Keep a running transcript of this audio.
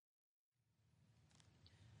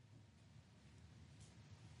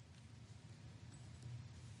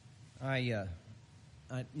I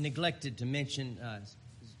neglected to mention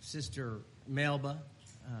Sister Melba.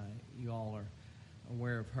 You all are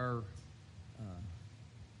aware of her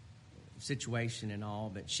situation and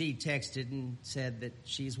all, but she texted and said that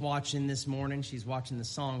she's watching this morning. She's watching the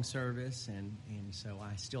song service, and so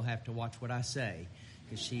I still have to watch what I say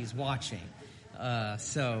because she's watching.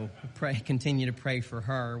 So continue to pray for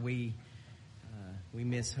her. We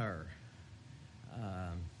miss her.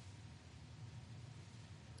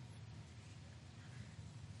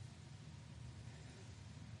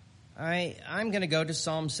 I'm going to go to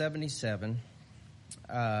Psalm 77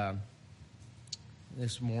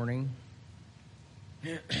 this morning.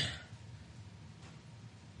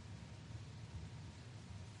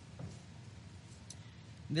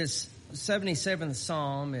 This 77th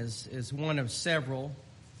Psalm is one of several,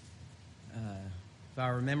 if I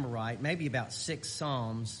remember right, maybe about 6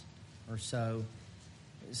 Psalms or so.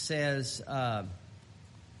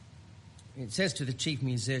 It says to the chief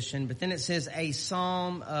musician, but then it says a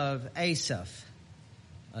Psalm of Asaph.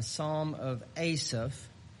 A Psalm of Asaph.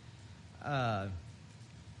 Now,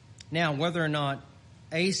 whether or not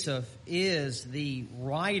Asaph is the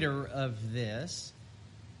writer of this,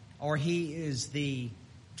 or he is the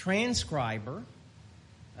transcriber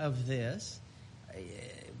of this,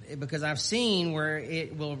 because I've seen where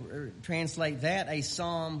it will translate that a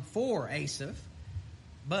psalm for Asaph,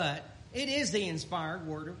 but it is the inspired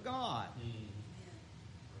Word of God.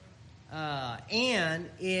 And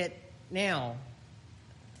it now,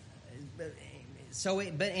 so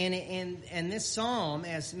it, but and this psalm,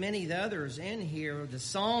 as many of the others in here, the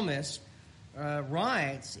psalmist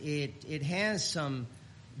writes, it has some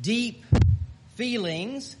deep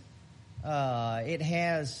feelings. It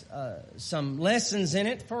has some lessons in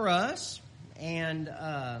it for us, and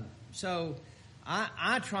so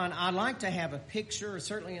I'd like to have a picture.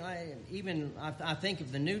 Certainly, I think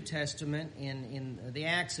of the New Testament in the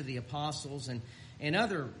Acts of the Apostles and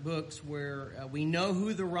other books where we know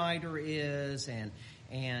who the writer is and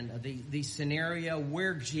the scenario,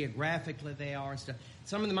 where geographically they are and stuff.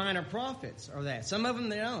 Some of the minor prophets are that. Some of them,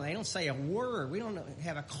 they don't say a word. We don't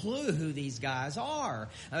have a clue who these guys are.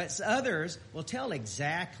 Others will tell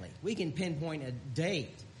exactly. We can pinpoint a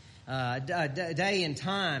date, day and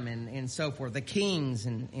time and so forth, the kings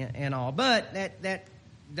and all. But that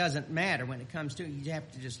doesn't matter when it comes to it. You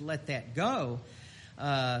have to just let that go. So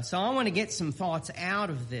I want to get some thoughts out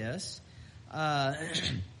of this.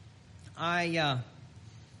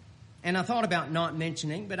 And I thought about not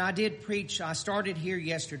mentioning, but I did preach. I started here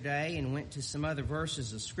yesterday and went to some other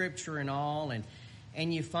verses of Scripture and all.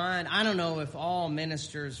 And you find, I don't know if all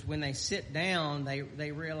ministers, when they sit down,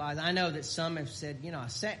 they realize, I know that some have said, I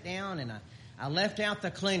sat down and I left out the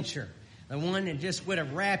clincher. The one that just would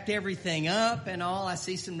have wrapped everything up and all. I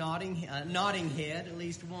see some nodding head, at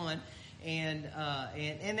least one. And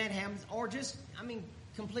that happens, or just,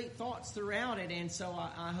 complete thoughts throughout it. And so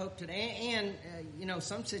I hope today,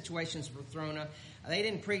 some situations were thrown up. They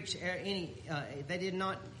didn't preach they did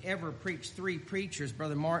not ever preach 3 preachers.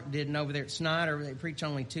 Brother Mark didn't over there at Snyder. They preach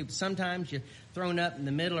only 2. But sometimes you're thrown up in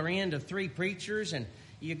the middle or end of 3 preachers, and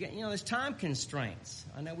there's time constraints.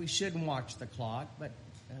 I know we shouldn't watch the clock, but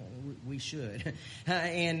we should,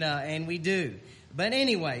 and we do. But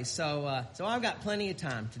anyway, so I've got plenty of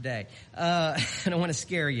time today. I don't want to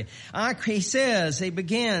scare you. He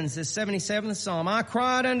begins this 77th Psalm. I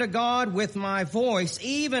cried unto God with my voice,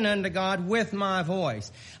 even unto God with my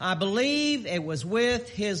voice. I believe it was with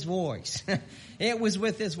His voice. It was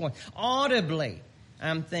with His voice. Audibly,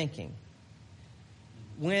 I'm thinking.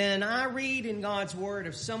 When I read in God's Word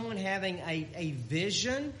of someone having a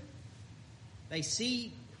vision, they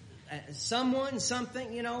see someone,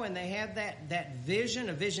 something, and they have that vision.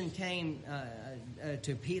 A vision came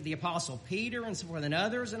to the Apostle Peter and so forth and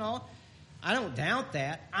others and all. I don't doubt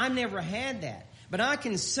that. I never had that. But I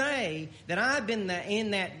can say that I've been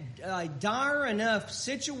in that dire enough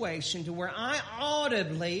situation to where I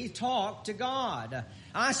audibly talked to God.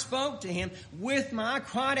 I spoke to Him I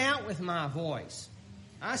cried out with my voice.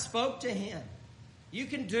 I spoke to Him. You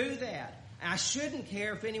can do that. I shouldn't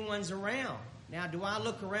care if anyone's around. Now, do I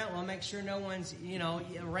look around? Well, make sure no one's,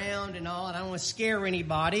 around and all, and I don't want to scare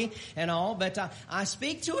anybody and all, but I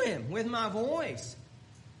speak to Him with my voice.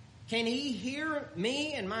 Can He hear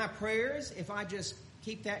me and my prayers if I just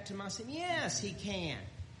keep that to myself? Yes, He can.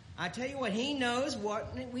 I tell you what, He knows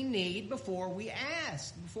what we need before we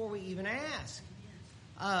even ask.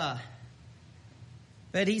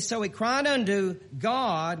 So he cried unto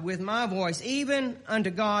God with my voice, even unto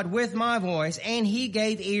God with my voice, and He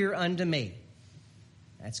gave ear unto me.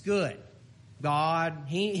 That's good. God,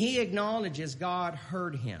 he acknowledges God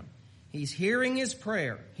heard him. He's hearing his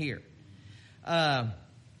prayer here. In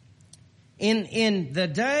the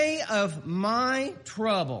day of my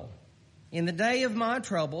trouble,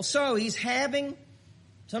 so he's having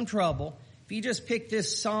some trouble. If you just pick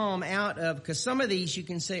this psalm out of, because some of these you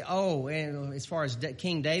can say, oh, and as far as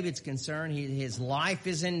King David's concerned, his life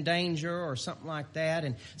is in danger or something like that,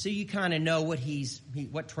 and so you kind of know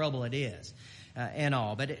what trouble it is, and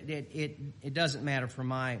all. But it doesn't matter for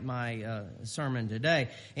my sermon today.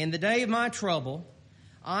 In the day of my trouble,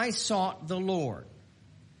 I sought the Lord.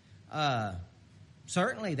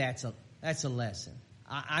 Certainly that's a lesson.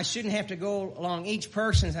 I shouldn't have to go along each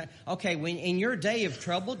person and say, okay, when in your day of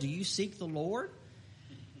trouble, do you seek the Lord?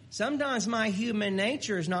 Sometimes my human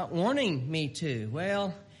nature is not wanting me to.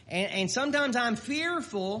 Well, and sometimes I'm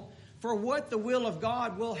fearful for what the will of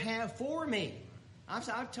God will have for me. I've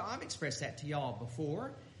expressed that to y'all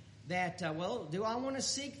before. That, do I want to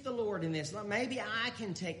seek the Lord in this? Maybe I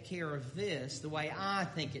can take care of this the way I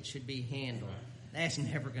think it should be handled. That's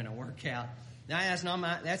never going to work out. That's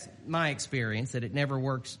my experience, that it never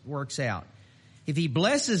works out. If he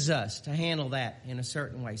blesses us to handle that in a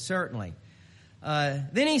certain way, certainly.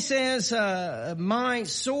 Then he says, my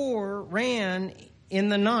sore ran in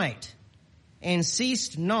the night and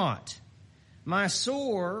ceased not. My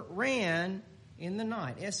sore ran in the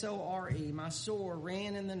night. S-O-R-E. My sore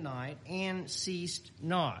ran in the night and ceased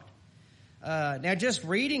not. Now, just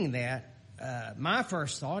reading that, my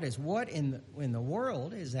first thought is, what in the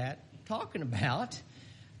world is that talking about?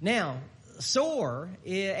 Now, sore,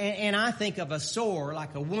 and I think of a sore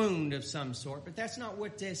like a wound of some sort, but that's not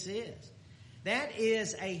what this is. That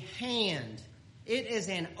is a hand. It is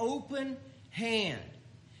an open hand.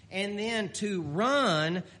 And then to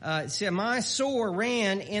run, my sore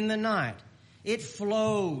ran in the night. It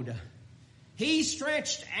flowed. He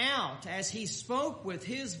stretched out as he spoke with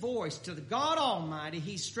his voice to the God Almighty.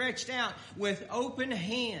 He stretched out with open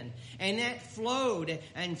hand, and that flowed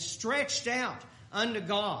and stretched out unto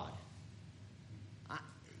God.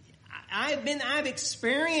 I've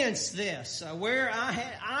experienced this where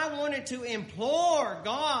I wanted to implore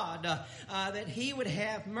God that He would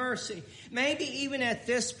have mercy. Maybe even at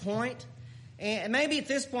this point. And maybe at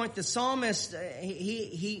this point, the psalmist,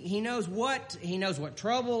 he knows what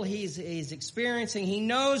trouble he's experiencing. He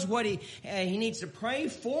knows what he needs to pray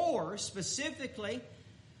for specifically.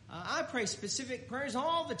 I pray specific prayers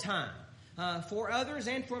all the time for others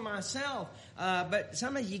and for myself. But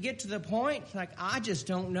sometimes you get to the point like, I just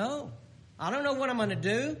don't know. I don't know what I'm going to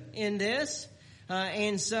do in this.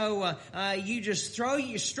 And so you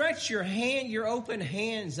stretch your open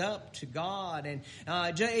hands up to God, and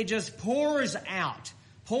it just pours out.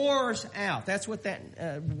 That's what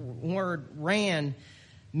that word ran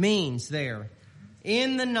means there.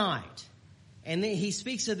 In the night. And then he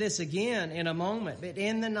speaks of this again in a moment, but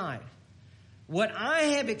in the night. What I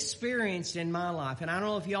have experienced in my life, and I don't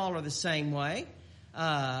know if y'all are the same way,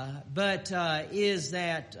 but is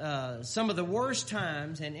that some of the worst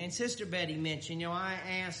times, and Sister Betty mentioned, I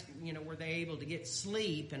asked, were they able to get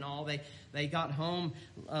sleep and all? They got home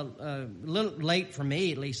a little late for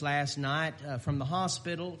me, at least last night, from the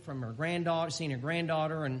hospital, from her granddaughter, seeing her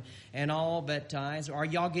granddaughter and all. But are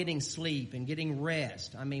y'all getting sleep and getting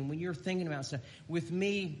rest? I mean, when you're thinking about stuff, with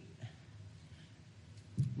me,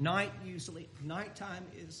 nighttime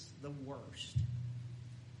is the worst.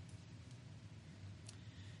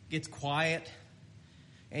 Gets quiet,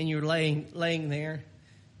 and you're laying there.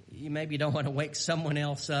 You maybe don't want to wake someone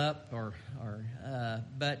else up,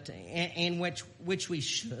 but which we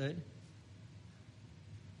should.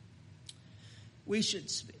 We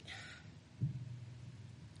should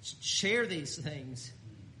share these things.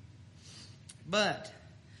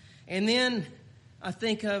 And then I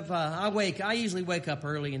think of I usually wake up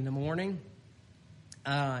early in the morning,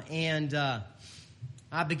 and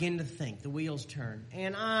I begin to think, the wheels turn,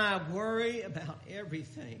 and I worry about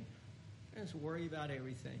everything. I just worry about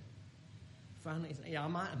everything. Finally, I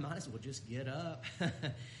might as well just get up.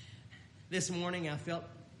 This morning I felt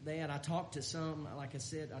that I talked to some, like I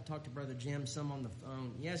said, I talked to Brother Jim some on the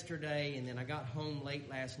phone yesterday, and then I got home late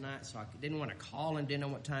last night, so I didn't want to call him, didn't know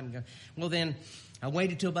what time to go. Well, then I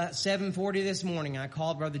waited till about 7:40 this morning. I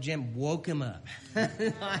called Brother Jim, woke him up.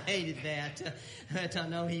 I hated that. I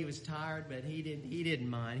know he was tired, but he didn't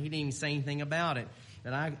mind. He didn't even say anything about it.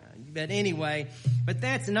 But anyway,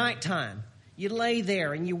 that's nighttime. You lay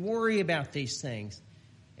there and you worry about these things.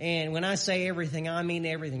 And when I say everything, I mean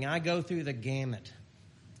everything. I go through the gamut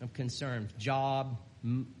of concerns: job,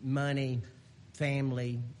 money,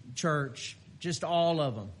 family, church, just all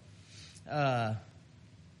of them.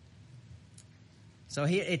 So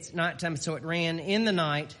it's nighttime. So it ran in the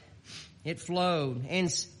night. It flowed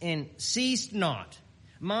and ceased not.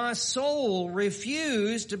 my soul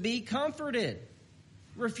refused to be comforted.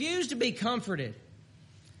 Refused to be comforted.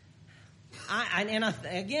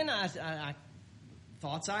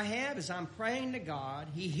 Thoughts I have as I'm praying to God.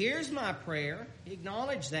 He hears my prayer. He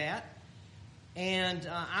acknowledged that. And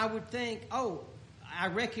I would think, I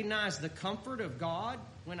recognize the comfort of God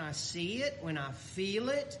when I see it, when I feel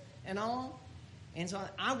it and all. And so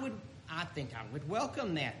I think I would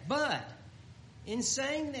welcome that. But in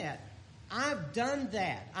saying that, I've done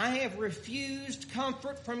that. I have refused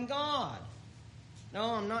comfort from God.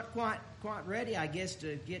 No, I'm not quite ready, I guess,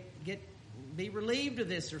 to be relieved of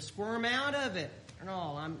this or squirm out of it and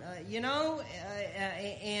all.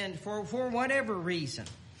 And for whatever reason,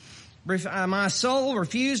 my soul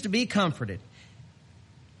refused to be comforted.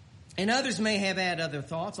 And others may have had other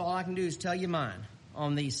thoughts. All I can do is tell you mine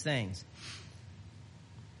on these things.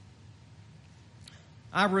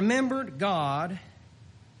 I remembered God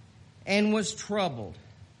and was troubled.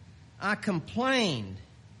 I complained.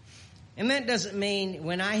 And that doesn't mean,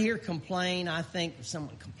 when I hear complain, I think of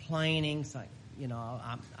someone complaining. It's like,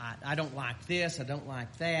 I don't like this, I don't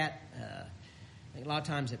like that. I think a lot of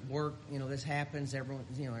times at work, this happens. Everyone,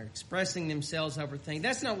 are expressing themselves over things.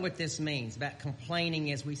 That's not what this means about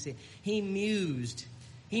complaining as we see. He mused.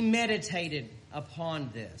 He meditated upon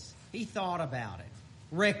this. He thought about it,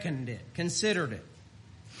 reckoned it, considered it.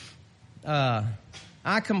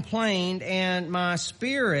 I complained, and my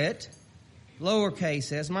spirit, lowercase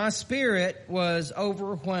says, my spirit was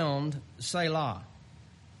overwhelmed, Selah.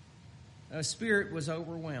 Spirit was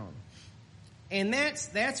overwhelmed. And that's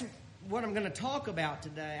what I'm going to talk about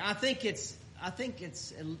today. I think it's, at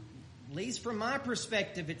least from my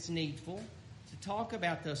perspective, it's needful to talk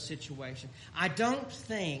about those situations. I don't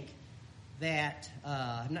think that,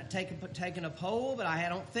 I'm not taking a poll, but I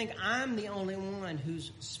don't think I'm the only one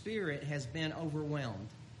whose spirit has been overwhelmed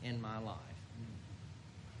in my life.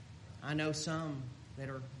 I know some that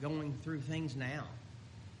are going through things now.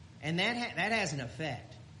 And that has an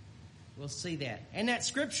effect. We'll see that. And that's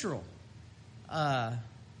scriptural.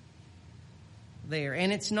 There.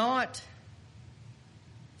 And it's not,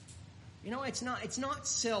 it's not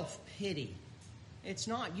self-pity. It's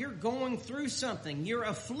not, you're going through something. You're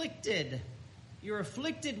afflicted. You're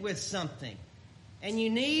afflicted with something. And you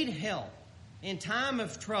need help in time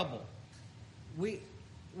of trouble. We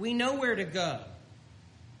know where to go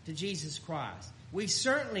to Jesus Christ. We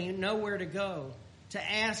certainly know where to go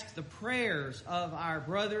to ask the prayers of our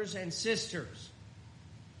brothers and sisters.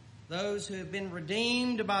 Those who have been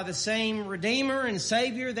redeemed by the same Redeemer and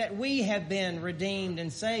Savior that we have been redeemed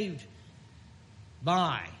and saved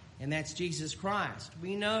by. And that's Jesus Christ.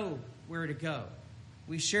 We know where to go.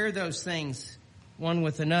 We share those things one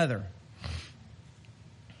with another.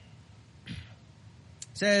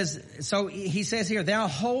 He says here, thou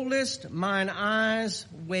holdest mine eyes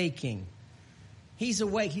waking. He's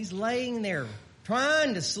awake. He's laying there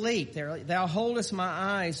trying to sleep. Thou holdest my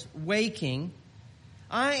eyes waking.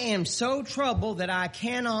 I am so troubled that I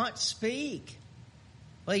cannot speak.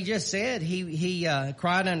 Well, he just said he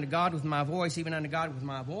cried unto God with my voice, even unto God with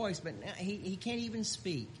my voice, but now he can't even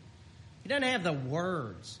speak. He doesn't have the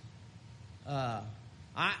words. Have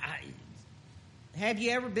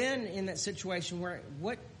you ever been in that situation where,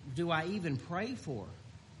 what do I even pray for?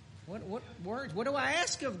 What words? What do I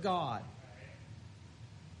ask of God?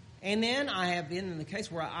 And then I have been in the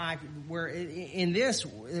case where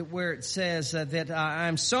it says that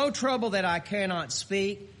I'm so troubled that I cannot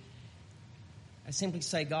speak. I simply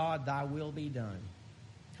say, God, thy will be done.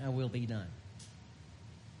 Thy will be done.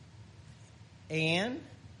 And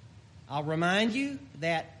I'll remind you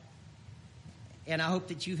that, and I hope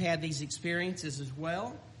that you've had these experiences as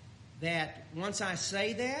well, that once I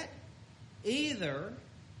say that, either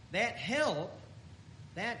that help,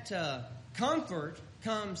 that comfort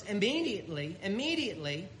comes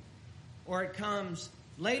immediately, or it comes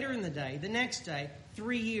later in the day, the next day,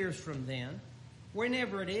 3 years from then,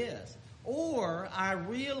 whenever it is. Or I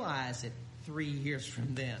realize it 3 years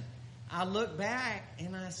from then. I look back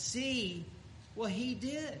and I see, well, he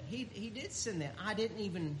did. He did send that. I didn't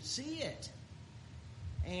even see it.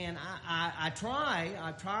 And I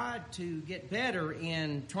tried to get better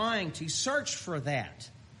in trying to search for that,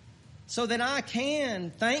 so that I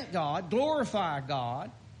can thank God, glorify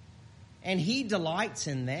God, and He delights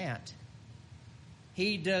in that.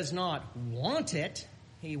 He does not want it.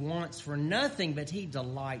 He wants for nothing, but He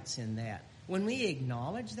delights in that. When we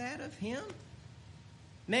acknowledge that of Him,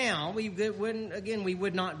 now we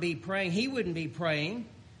would not be praying. He wouldn't be praying.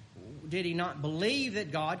 Did he not believe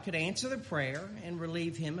that God could answer the prayer and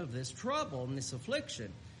relieve him of this trouble and this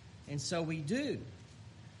affliction? And so we do.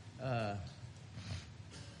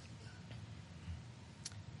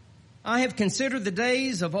 I have considered the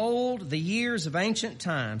days of old, the years of ancient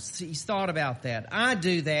times. He's thought about that. I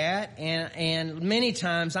do that, and many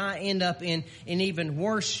times I end up in even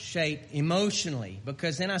worse shape emotionally,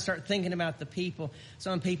 because then I start thinking about the people,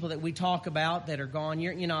 some people that we talk about that are gone.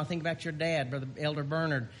 I think about your dad, Brother Elder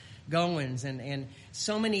Bernard Goins, and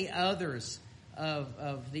so many others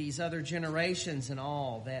of these other generations and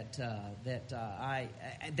all that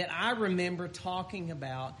I remember talking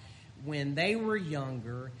about when they were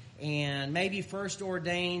younger, and maybe first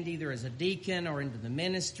ordained either as a deacon or into the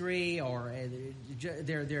ministry, or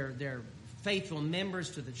they're faithful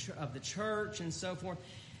members of the church and so forth.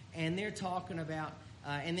 And they're talking about,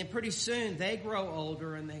 and then pretty soon they grow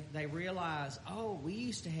older and they realize, oh, we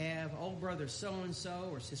used to have old brother so-and-so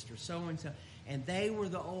or sister so-and-so, and they were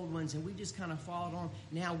the old ones, and we just kind of followed on.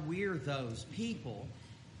 Now we're those people.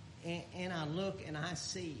 And I look and I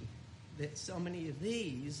see that so many of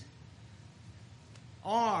these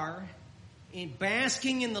are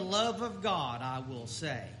basking in the love of God, I will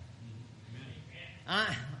say.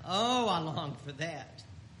 I long for that.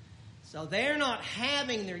 So they're not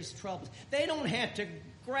having these troubles. They don't have to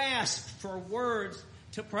grasp for words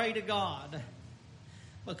to pray to God,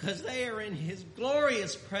 because they are in His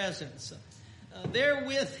glorious presence. They're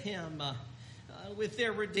with Him, with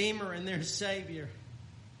their Redeemer and their Savior.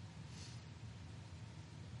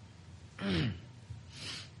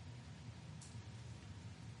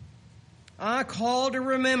 I call to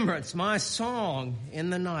remembrance my song in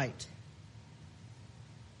the night.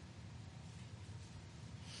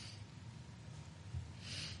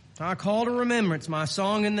 I call to remembrance my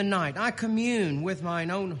song in the night. I commune with mine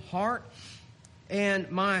own heart, and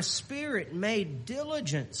my spirit made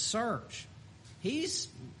diligent search. He's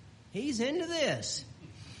into this.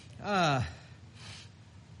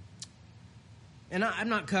 And I'm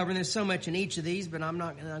not covering this so much in each of these, but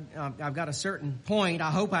I've got a certain point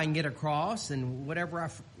I hope I can get across, and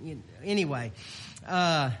whatever anyway.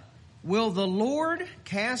 Will the Lord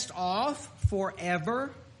cast off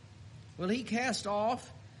forever? Will He cast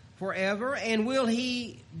off forever? And will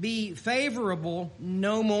He be favorable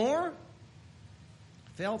no more?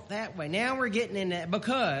 Felt that way. Now we're getting in that,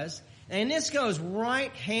 because, and this goes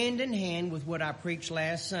right hand in hand with what I preached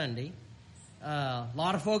last Sunday. A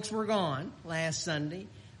lot of folks were gone last Sunday,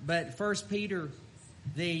 but 1 Peter,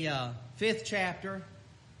 the 5th chapter,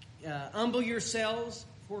 humble yourselves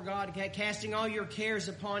before God, casting all your cares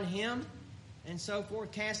upon Him, and so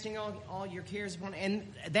forth, casting all your cares upon Him.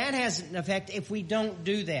 And that has an effect if we don't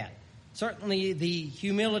do that. Certainly the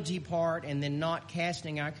humility part, and then not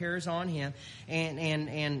casting our cares on Him,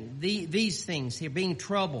 and these things here, being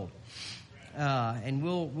troubled. And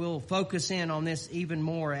we'll focus in on this even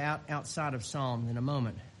more outside of Psalm in a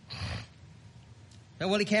moment. Now,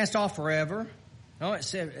 will He cast off forever? No, it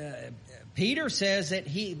said, Peter says that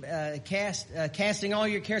He casting all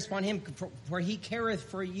your cares upon Him, for He careth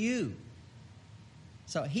for you.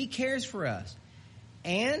 So He cares for us.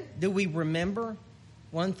 And do we remember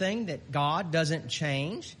one thing, that God doesn't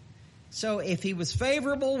change? So if He was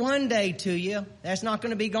favorable one day to you, that's not going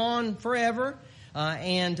to be gone forever.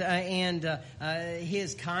 And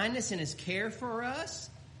His kindness and His care for us,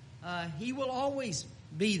 He will always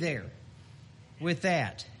be there with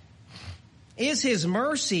that. Is His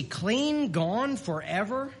mercy clean gone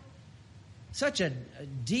forever? Such a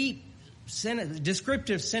deep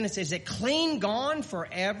descriptive sentence. Is it clean gone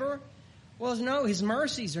forever? Well, no, His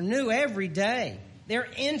mercies are new every day. They're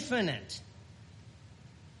infinite.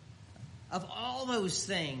 Of all those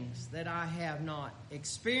things that I have not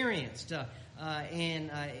experienced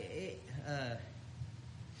in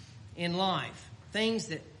life, things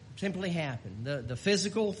that simply happen, the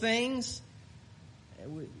physical things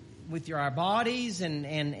with our bodies, and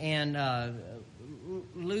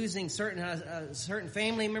losing certain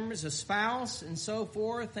family members, a spouse, and so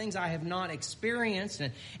forth, things I have not experienced,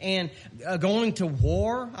 and going to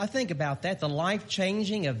war. I think about that, the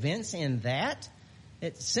life-changing events in that.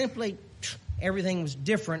 It simply, everything was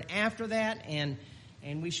different after that, and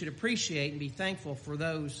we should appreciate and be thankful for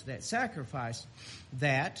those that sacrificed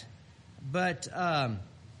that. But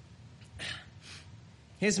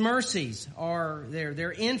His mercies are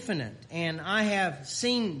they're infinite, and I have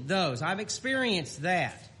seen those. I've experienced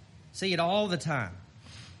that. See it all the time.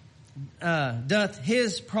 Doth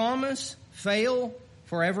His promise fail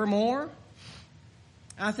forevermore?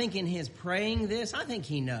 I think in his praying this, I think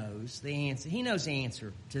he knows the answer. He knows the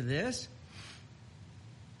answer to this.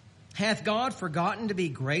 Hath God forgotten to be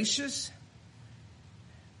gracious?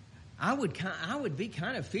 I would be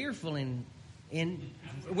kind of fearful in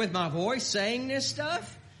with my voice saying this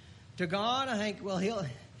stuff to God. I think, well,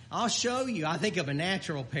 I'll show you. I think of a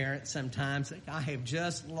natural parent sometimes. Like, I have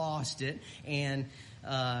just lost it, and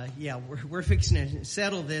we're fixing to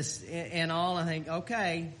settle this and all. I think,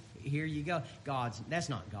 okay, here you go. That's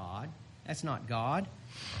not God. That's not God.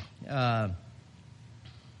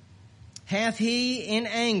 Hath he in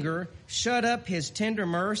anger shut up his tender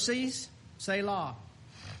mercies? Selah.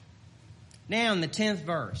 Now in the 10th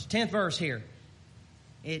verse here,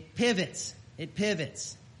 it pivots. It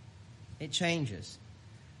changes.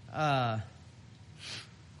 And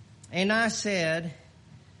I said,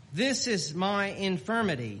 this is my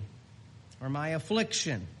infirmity, or my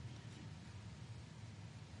affliction.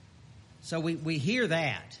 So we hear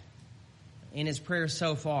that in his prayer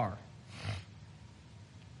so far.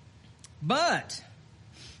 But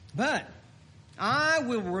I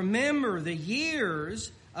will remember the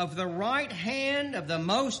years of the right hand of the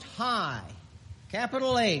Most High.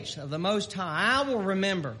 Capital H, of the Most High. I will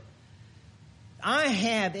remember. I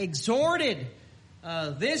have exhorted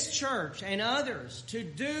this church and others to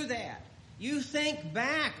do that. You think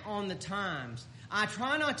back on the times. I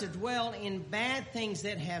try not to dwell in bad things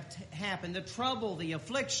that have happened, the trouble, the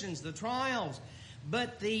afflictions, the trials,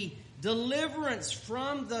 but the deliverance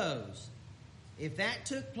from those. If that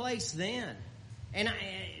took place then, and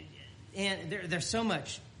there's so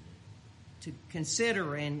much to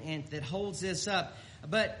consider and that holds this up,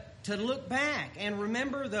 but to look back and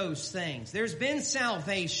remember those things. There's been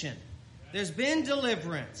salvation. There's been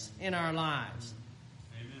deliverance in our lives.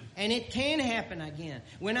 Amen. And it can happen again.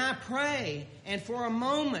 When I pray, and for a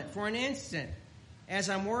moment, for an instant, as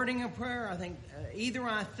I'm wording a prayer, I think either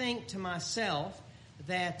I think to myself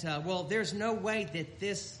that, there's no way that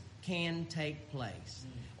this can take place.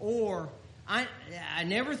 Or I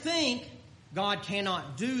never think God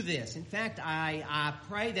cannot do this. In fact, I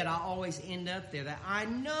pray that I always end up there, that I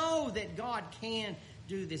know that God can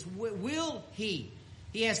do this. Will He?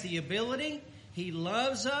 He has the ability. He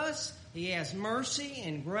loves us. He has mercy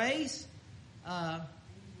and grace.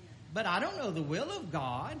 But I don't know the will of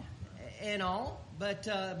God and all. But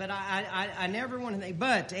I never want to think.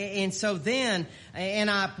 But and so then,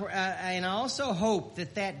 and I also hope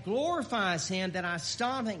that glorifies Him. That I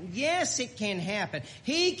stop thinking, yes, it can happen.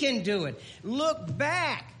 He can do it. Look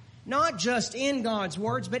back, not just in God's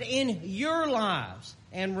words, but in your lives,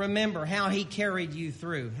 and remember how He carried you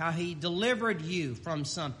through, how He delivered you from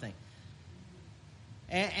something.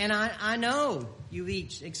 And I know you've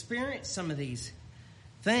each experienced some of these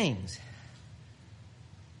things.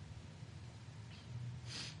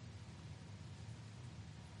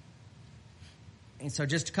 And so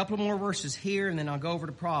just a couple more verses here, and then I'll go over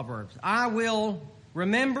to Proverbs. I will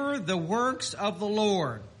remember the works of the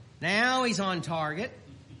Lord. Now he's on target.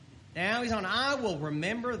 I will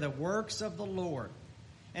remember the works of the Lord.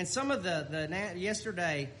 And some of the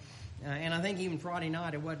yesterday, and I think even Friday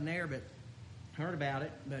night, it wasn't there, but heard about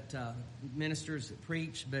it. But ministers that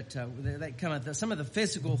preach, but they come at some of the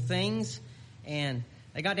physical things, and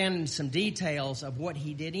they got down into some details of what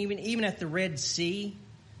he did, even at the Red Sea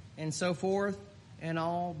and so forth. And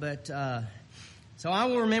all, but so I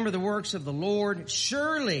will remember the works of the Lord.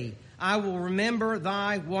 Surely I will remember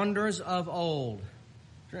thy wonders of old.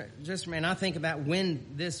 Just man, I think about when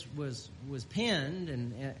this was penned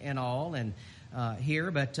and all, and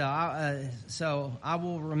here. But so I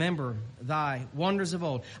will remember thy wonders of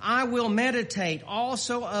old. I will meditate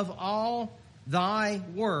also of all thy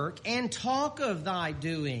work and talk of thy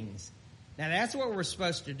doings. Now, that's what we're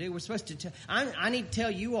supposed to do. We're supposed to I need to tell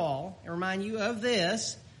you all and remind you of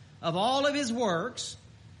this, of all of His works,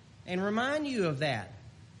 and remind you of that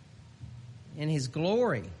in His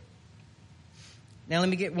glory. Now, let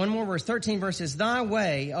me get one more verse. 13 verses. Thy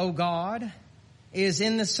way, O God, is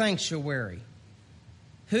in the sanctuary.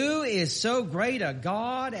 Who is so great a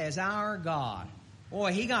God as our God?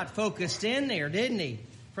 Boy, he got focused in there, didn't he?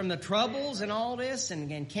 From the troubles and all this,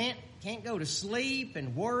 and can't go to sleep,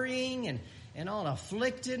 and worrying and all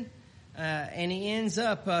afflicted. And he ends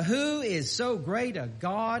up, who is so great a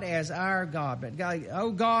God as our God? But God,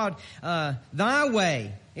 oh God, thy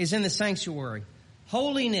way is in the sanctuary.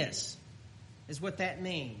 Holiness is what that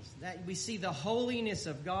means. That we see the holiness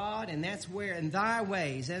of God, and that's where, in thy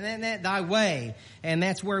ways, and then that thy way, and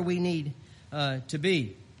that's where we need to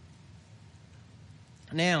be.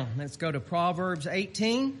 Now, let's go to Proverbs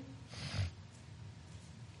 18.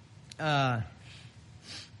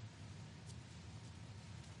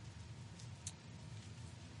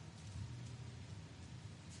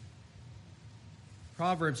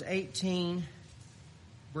 Proverbs 18,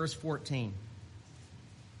 verse 14.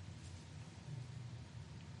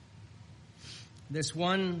 This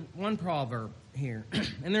one proverb here.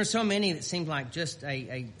 And there's so many that seem like just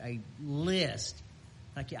a list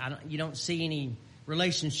Like you don't see any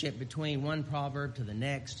relationship between one proverb to the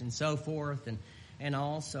next and so forth and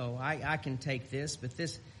all. So I can take this, but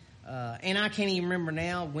this, and I can't even remember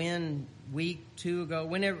now when, week, 2 ago,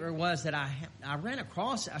 whenever it was that I ran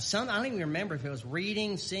across some. I don't even remember if it was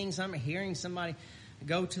reading, seeing something, hearing somebody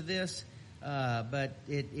go to this, but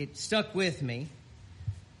it stuck with me.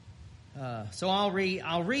 So I'll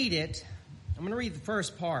read it. I'm going to read the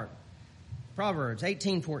first part. Proverbs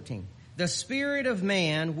 18:14. The spirit of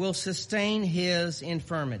man will sustain his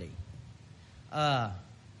infirmity. Now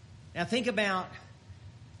think about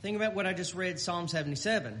what I just read, Psalm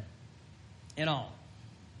 77 and all.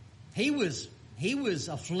 He was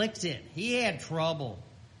afflicted. He had trouble.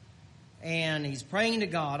 And he's praying to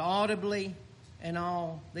God audibly and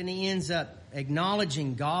all. Then he ends up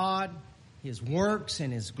acknowledging God, His works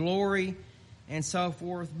and His glory and so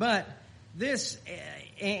forth. But this,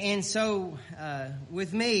 and so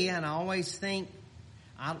with me, and I always think,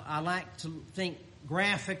 I like to think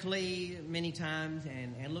graphically many times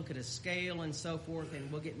and look at a scale and so forth,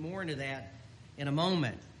 and we'll get more into that in a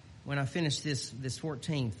moment when I finish this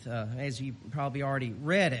 14th, as you probably already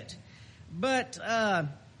read it. But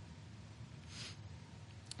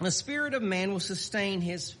the spirit of man will sustain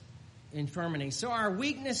his infirmity. So our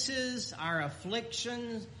weaknesses, our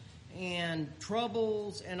afflictions, and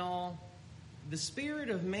troubles and all, the spirit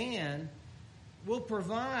of man will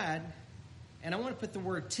provide, and I want to put the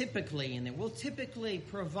word typically in there, will typically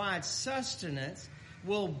provide sustenance,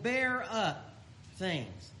 will bear up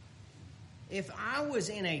things. If I was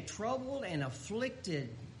in a troubled and afflicted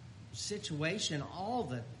situation all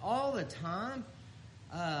the time,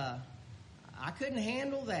 I couldn't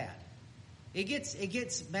handle that. It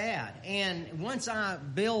gets bad. And once I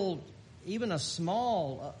build even a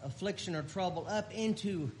small affliction or trouble up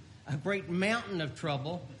into a great mountain of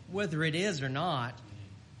trouble, whether it is or not,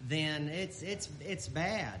 then it's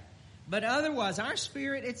bad. But otherwise, our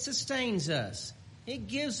spirit, it sustains us. It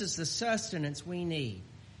gives us the sustenance we need.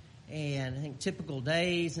 And I think typical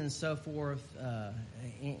days and so forth,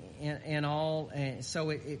 and all, and so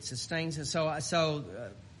it sustains us. So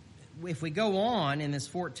if we go on in this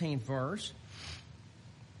 14th verse,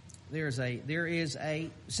 there is a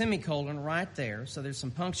semicolon right there. So there's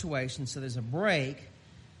some punctuation. So there's a break.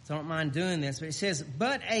 So I don't mind doing this. But it says,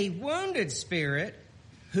 but a wounded spirit,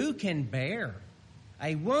 who can bear?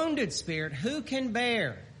 A wounded spirit, who can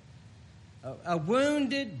bear? A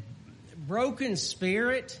wounded, broken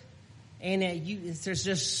spirit, and there's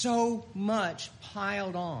just so much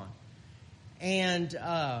piled on. And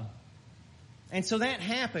so that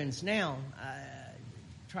happens. Now,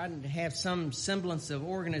 trying to have some semblance of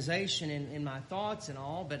organization in my thoughts and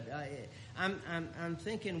all, but I'm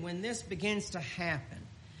thinking when this begins to happen,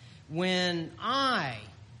 when I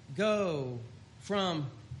go from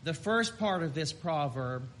the first part of this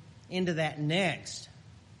proverb into that next,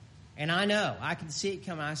 and I know, I can see it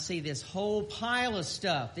coming. I see this whole pile of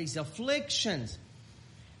stuff, these afflictions.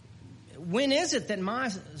 When is it that my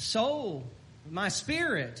soul, my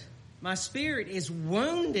spirit is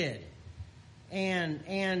wounded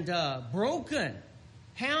and broken?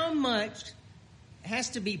 How much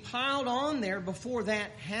has to be piled on there before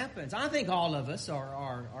that happens? I think all of us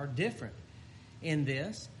are different in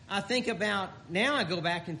this. I go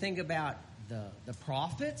back and think about the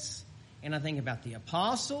prophets, and I think about the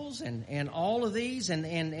apostles and all of these and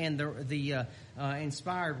the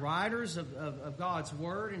inspired writers of God's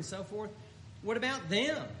Word and so forth. What about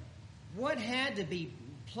them? What had to be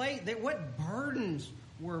what burdens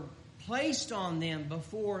were placed on them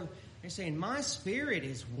before they're saying, my spirit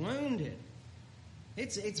is wounded.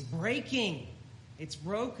 It's breaking. It's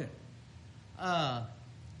broken.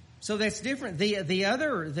 So that's different.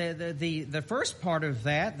 The first part of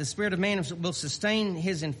that, the spirit of man will sustain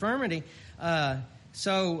his infirmity.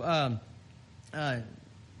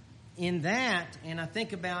 In that, and I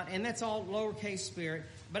think about, and that's all lowercase spirit,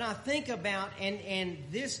 but I think about, and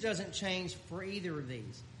this doesn't change for either of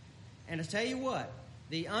these. And to tell you what,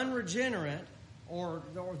 the unregenerate or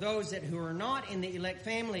those who are not in the elect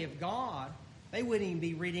family of God, they wouldn't even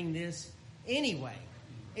be reading this anyway.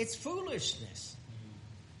 It's foolishness.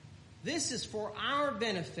 This is for our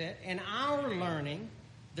benefit and our learning,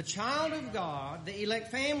 the child of God, the elect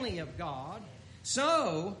family of God.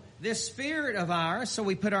 So, this spirit of ours, so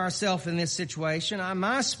we put ourselves in this situation,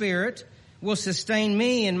 my spirit will sustain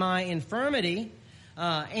me in my infirmity.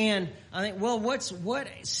 And I think, well, what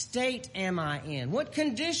state am I in? What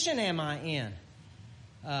condition am I in?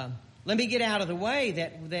 Let me get out of the way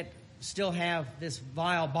that still have this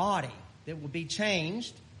vile body that will be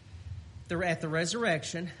changed at the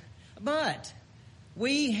resurrection. But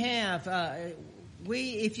we have,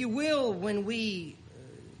 if you will, when we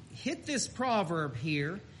hit this proverb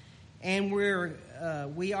here, and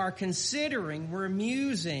we are considering, we're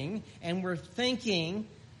musing, and we're thinking,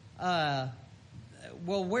 well,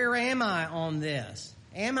 where am I on this?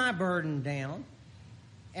 Am I burdened down?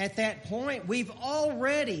 At that point, we've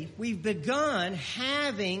begun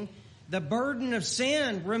having the burden of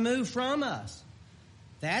sin removed from us.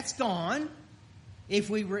 That's gone. If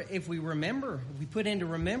we remember, if we put into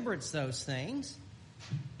remembrance those things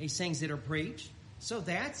that are preached. So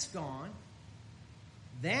that's gone.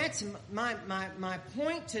 That's my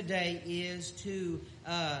point today is to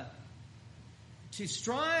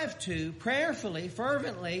strive to prayerfully,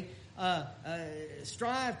 fervently,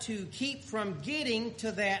 strive to keep from getting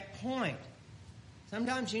to that point.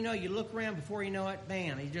 Sometimes, you look around before you know it,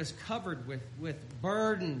 bam, you're just covered with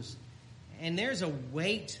burdens. And there's a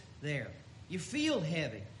weight there. You feel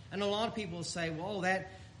heavy. And a lot of people say, well,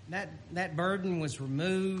 that burden was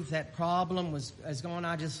removed, that problem is gone.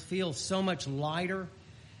 I just feel so much lighter.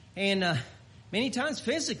 And many times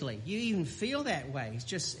physically, you even feel that way. It's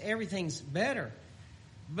just everything's better.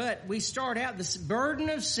 But we start out, this burden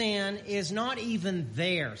of sin is not even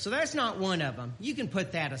there. So that's not one of them. You can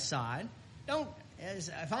put that aside.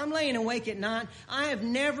 If I'm laying awake at night, I have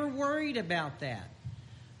never worried about that.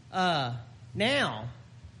 Now,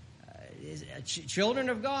 children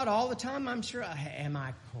of God all the time, I'm sure, am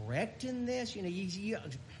I correct in this? I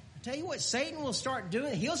tell you what, Satan will start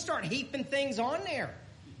doing. He'll start heaping things on there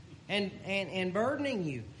and burdening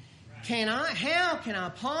you. How can I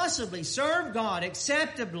possibly serve God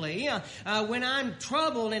acceptably when I'm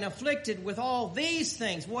troubled and afflicted with all these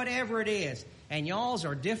things, whatever it is? And y'all's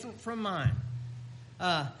are different from mine.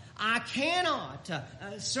 I cannot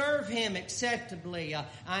serve Him acceptably.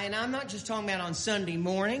 And I'm not just talking about on Sunday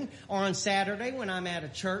morning or on Saturday when I'm at a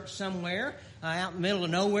church somewhere out in the middle of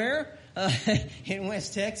nowhere in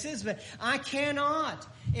West Texas. But I cannot.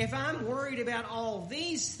 If I'm worried about all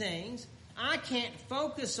these things, I can't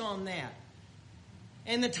focus on that.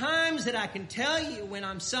 And the times that I can tell you when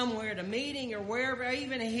I'm somewhere at a meeting or wherever,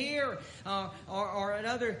 even here or at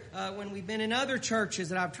other, when we've been in other churches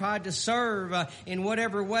that I've tried to serve in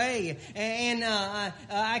whatever way, and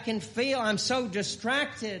I can feel I'm so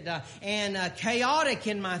distracted and chaotic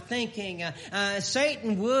in my thinking.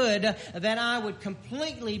 Satan would that I would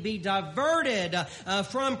completely be diverted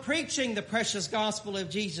from preaching the precious gospel of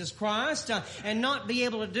Jesus Christ and not be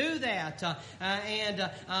able to do that. And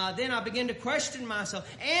then I begin to question myself.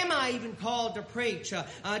 Am I even called to preach?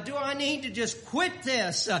 Do I need to just quit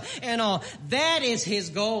this and all? That is his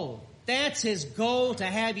goal. That's his goal, to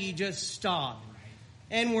have you just stop.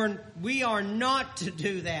 And we are not to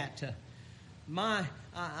do that.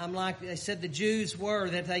 I'm like they said the Jews were,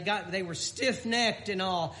 that they were stiff-necked and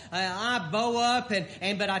all. I bow up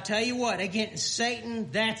but I tell you what, against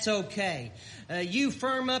Satan, that's okay. You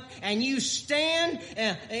firm up and you stand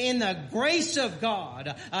in the grace of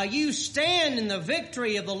God. You stand in the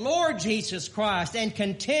victory of the Lord Jesus Christ and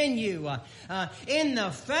continue in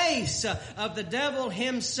the face of the devil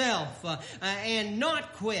himself and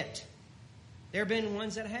not quit. There have been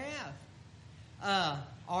ones that have.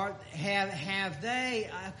 Or have they,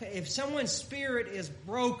 if someone's spirit is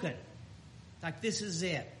broken, like this is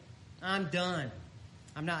it, I'm done,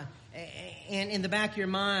 I'm not, and in the back of your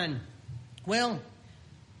mind, well,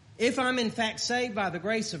 if I'm in fact saved by the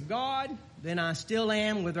grace of God, then I still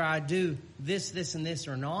am, whether I do this, and this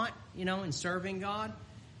or not, in serving God.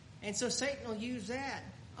 And so Satan will use that.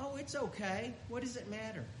 Oh, it's okay. What does it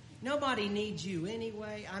matter? Nobody needs you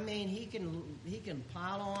anyway. I mean, he can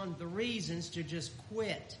pile on the reasons to just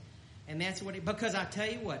quit. And that's because I tell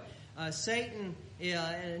you what, Satan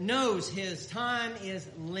knows his time is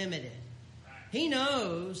limited. He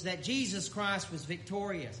knows that Jesus Christ was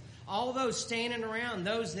victorious. All those standing around,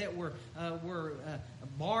 those that were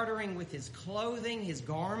bartering with his clothing, his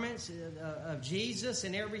garments of Jesus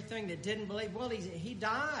and everything, that didn't believe, well, he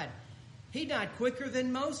died. He died quicker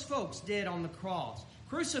than most folks did on the cross.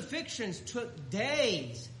 Crucifixions took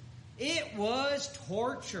days. It was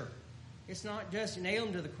torture. It's not just nail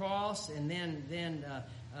them to the cross and then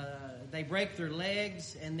they break their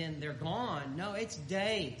legs and then they're gone. No, it's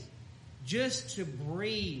days. Just to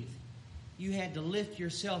breathe, you had to lift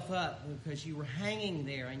yourself up because you were hanging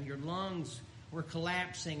there and your lungs were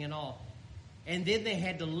collapsing and all. And then they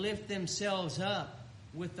had to lift themselves up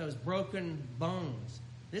with those broken bones.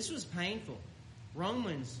 This was painful.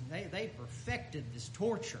 Romans, they perfected this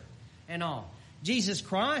torture and all. Jesus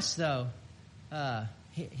Christ, though,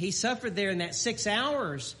 he suffered there in that 6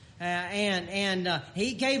 hours, and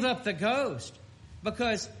he gave up the ghost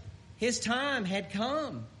because his time had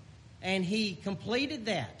come, and he completed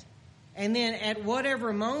that. And then at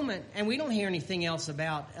whatever moment, and we don't hear anything else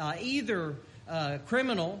about either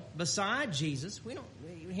criminal beside Jesus. We don't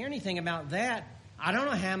hear anything about that. I don't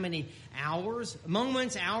know how many hours,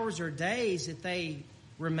 moments, hours, or days that they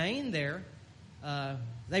remained there.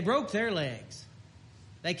 They broke their legs.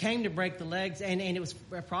 They came to break the legs, and it was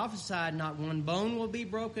prophesied not one bone will be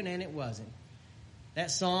broken, and it wasn't.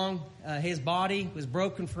 That song, his body was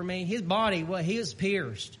broken for me. His body, well, he was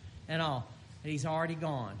pierced and all. But he's already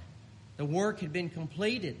gone. The work had been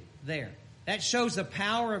completed there. That shows the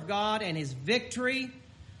power of God and His victory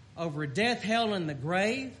over death, hell, and the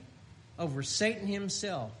grave, over Satan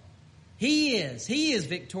himself. He is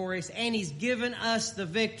victorious, and He's given us the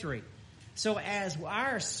victory. So as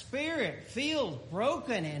our spirit feels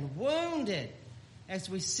broken and wounded, as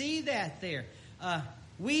we see that there,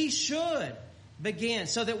 we should begin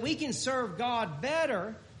so that we can serve God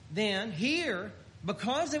better than here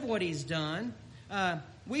because of what He's done.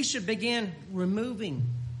 We should begin removing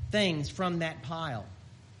things from that pile,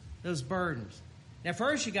 those burdens. Now,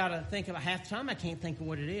 first you got to think about, half the time I can't think of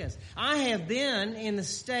what it is. I have been in the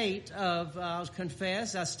state of, I'll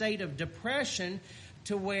confess, a state of depression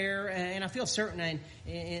to where, and I feel certain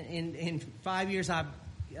in 5 years I've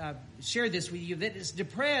shared this with you, that it's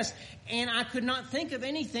depressed, and I could not think of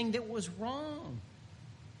anything that was wrong.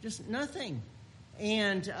 Just nothing.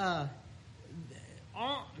 And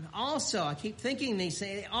also, I keep thinking these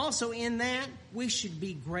things, also in that, we should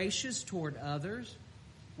be gracious toward others.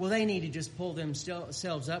 Well, they need to just pull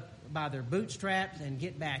themselves up by their bootstraps and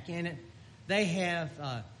get back in it. They've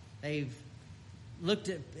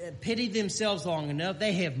pitied themselves long enough.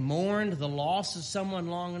 They have mourned the loss of someone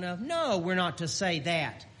long enough. No, we're not to say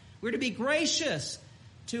that. We're to be gracious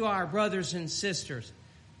to our brothers and sisters.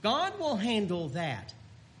 God will handle that.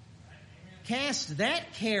 Cast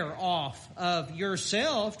that care off of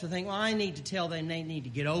yourself to think, well, I need to tell them they need to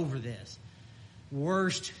get over this.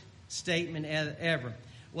 Worst statement ever.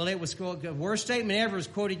 Well, it was the worst statement ever was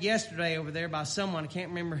quoted yesterday over there by someone. I can't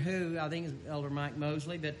remember who. I think it's Elder Mike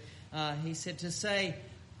Mosley. But he said to say,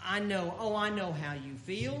 I know how you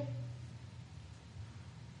feel.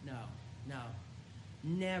 No,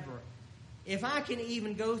 never. If I can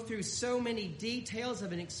even go through so many details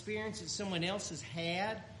of an experience that someone else has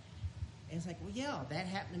had, and it's like, well, yeah, that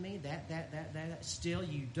happened to me, that. Still,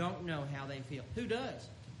 you don't know how they feel. Who does?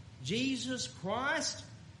 Jesus Christ,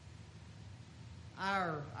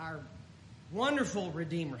 our wonderful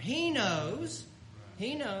Redeemer. He knows,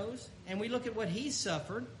 and we look at what He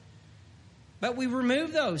suffered, but we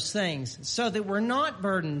remove those things so that we're not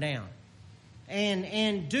burdened down.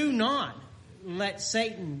 And do not let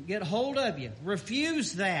Satan get hold of you.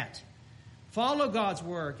 Refuse that. Follow God's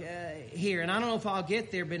work here. And I don't know if I'll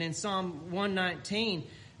get there, but in Psalm 119,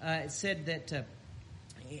 it said that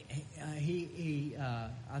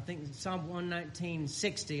I think Psalm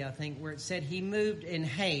 119:60, I think, where it said He moved in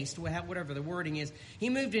haste, whatever the wording is, He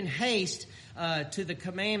moved in haste to the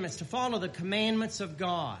commandments, to follow the commandments of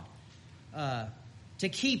God, to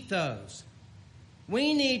keep those.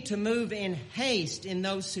 We need to move in haste in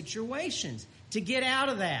those situations to get out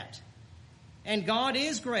of that. And God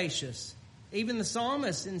is gracious. Even the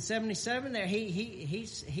psalmist in 77 there, he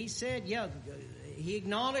said, yeah, he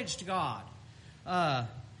acknowledged God.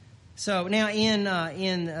 So now in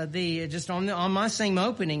the just on my same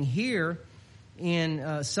opening here in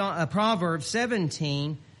Proverbs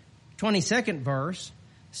 17, 22nd verse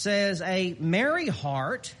says, a merry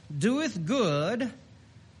heart doeth good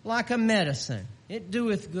like a medicine. It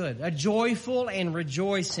doeth good. A joyful and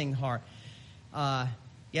rejoicing heart.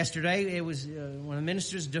 Yesterday, it was when the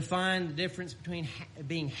ministers defined the difference between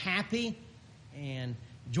being happy and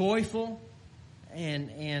joyful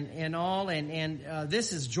and all. And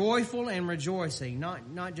this is joyful and rejoicing,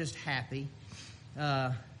 not just happy.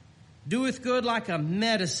 Doeth good like a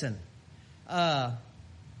medicine. And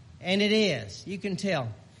it is. You can tell.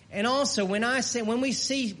 And also, when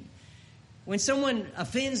someone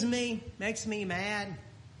offends me, makes me mad,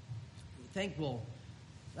 you think, well,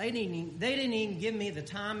 they didn't even give me the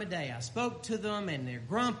time of day. I spoke to them and they're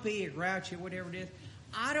grumpy or grouchy or whatever it is.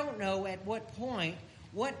 I don't know at what point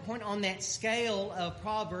on that scale of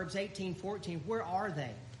Proverbs 18:14, where are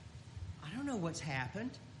they? I don't know what's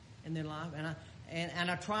happened in their life.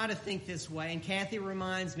 And I try to think this way. And Kathy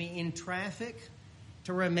reminds me in traffic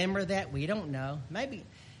to remember that. We don't know. Maybe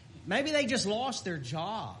they just lost their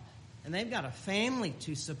job. And they've got a family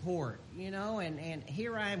to support, and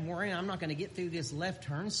here I am worrying I'm not going to get through this left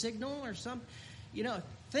turn signal or something.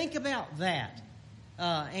 Think about that.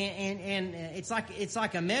 And it's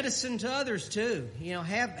like a medicine to others too.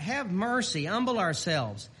 Have mercy, humble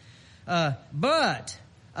ourselves. But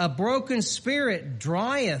a broken spirit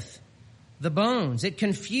drieth the bones. It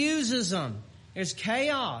confuses them. There's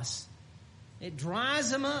chaos. It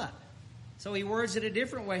dries them up. So he words it a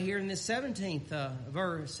different way here in this 17th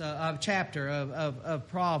verse of chapter of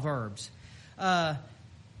Proverbs. Now,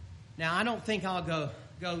 I don't think I'll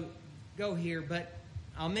go here, but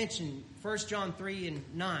I'll mention 1 John 3 and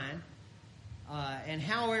 9. And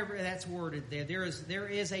however that's worded there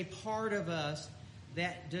is a part of us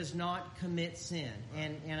that does not commit sin.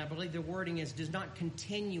 And I believe the wording is does not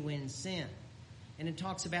continue in sin. And it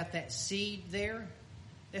talks about that seed there.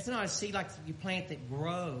 That's not a seed like you plant that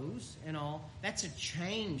grows and all. That's a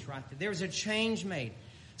change right there. There's a change made.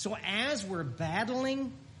 So as we're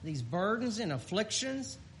battling these burdens and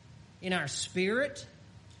afflictions in our spirit,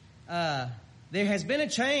 there has been a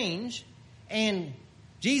change, and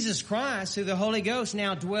Jesus Christ, through the Holy Ghost,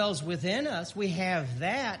 now dwells within us. We have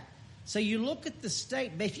that. So you look at the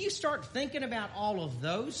state. If you start thinking about all of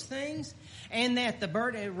those things, and that the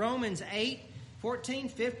burden, Romans 8, 14,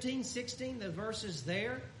 15, 16, the verses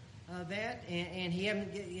there, and he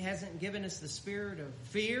hasn't given us the spirit of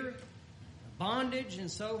fear, bondage, and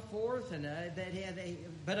so forth, and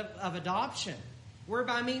but of adoption,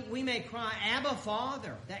 whereby we may cry, Abba,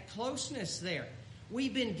 Father. That closeness there,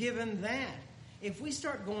 we've been given that. If we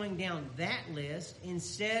start going down that list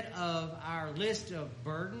instead of our list of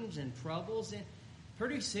burdens and troubles,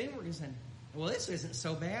 pretty soon we're going to say, well, this isn't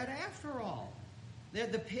so bad after all.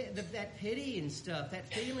 That pity and stuff,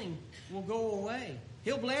 that feeling will go away.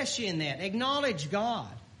 He'll bless you in that. Acknowledge God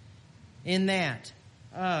in that.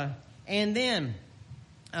 And then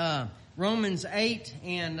Romans 8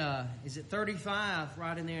 and is it 35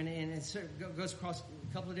 right in there? And it goes across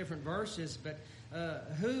a couple of different verses. But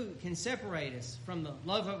who can separate us from the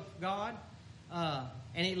love of God?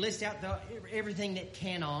 And it lists out everything that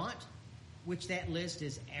cannot, which that list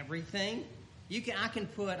is everything. I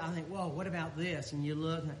think, well, what about this? And you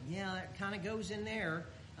look, yeah, that kind of goes in there.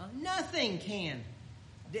 Nothing can.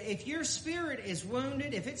 If your spirit is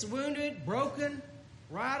wounded, if it's wounded, broken,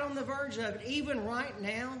 right on the verge of it, even right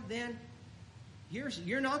now, then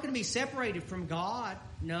you're not going to be separated from God.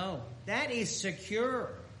 No, that is secure.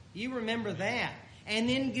 You remember that. And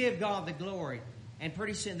then give God the glory. And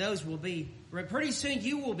pretty soon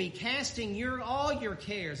you will be casting all your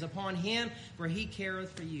cares upon Him, for He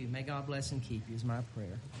careth for you. May God bless and keep you is my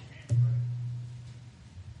prayer.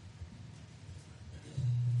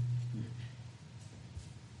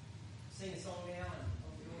 Sing a song now and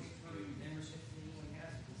open doors for membership. If anyone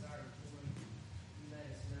has a desire to join, you let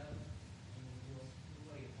us know, and we'll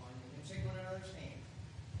wait upon you. And shake one another's hand.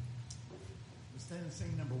 We stand and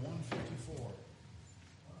sing number 154.